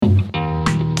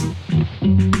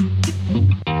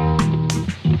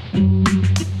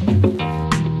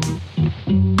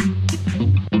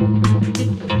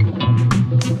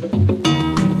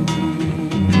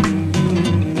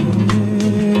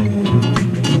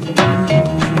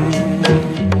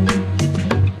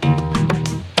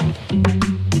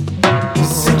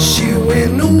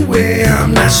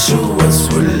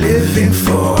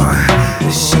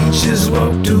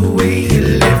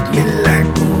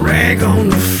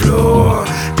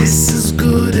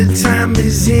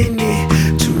is in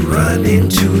it to run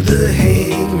into the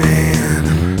hangman.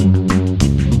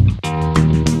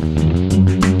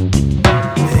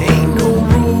 Ain't no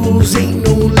rules, ain't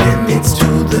no limits to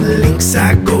the lengths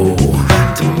I go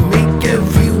to make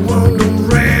everyone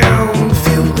around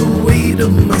feel the weight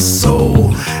of my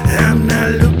soul. I'm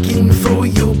not looking for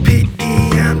your pity,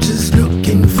 I'm just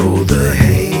looking for the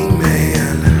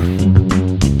hangman.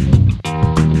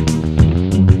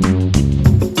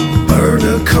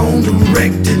 Murder cone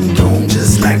directed dome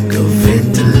just like a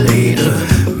ventilator.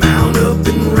 Mount up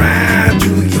and ride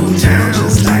through your town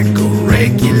just like a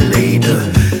regulator.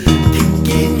 Kick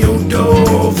in your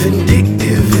door,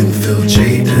 vindictive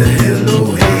infiltrator.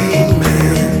 Hello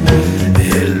hangman,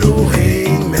 hello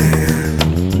hangman.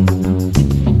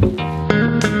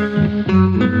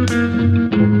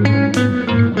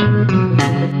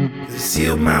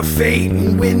 Seal my fate,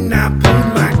 and when I pulled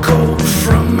my coat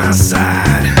from my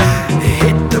side, it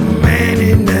hit the man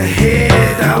in the head.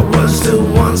 I was the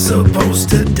one supposed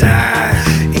to die.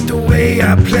 Ain't the way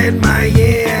I planned my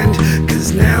end,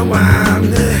 'cause now I'm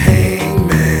the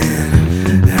hangman.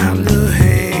 I'm the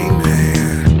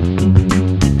hangman.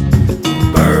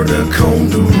 Murder cone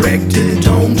directed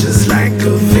home just like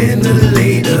a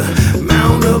ventilator.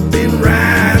 Mount up and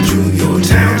ride through your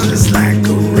town just like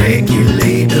a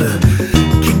regulator.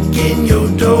 Kick in your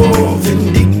door,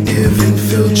 vindictive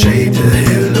infiltrator.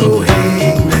 Hello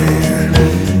hangman,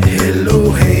 hello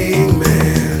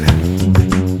hangman.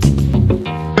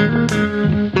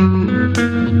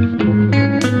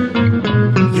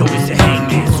 Yo, it's the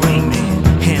hangman, swingman,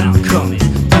 and I'm coming.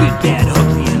 Good, bad,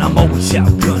 ugly, and I'm always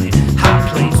outgunning. High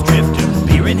plains drifter,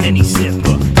 beer and Henny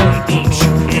sipper. Point, aim,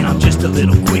 shoot, and I'm just a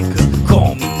little quicker.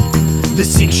 Call me the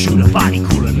six-shooter, body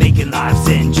cooler, making lives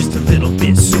end just a little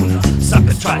bit sooner.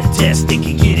 Suckers try to test, they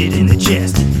can get it in the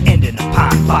chest. End in a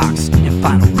pine box and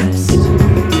final rest.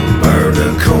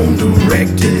 Murder cone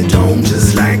directed home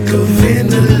just like a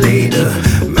ventilator.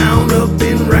 Mount up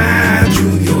and ride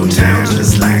through your town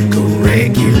just like a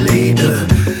regulator.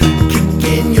 Kick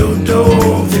in your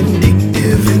door,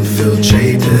 vindictive infiltrator.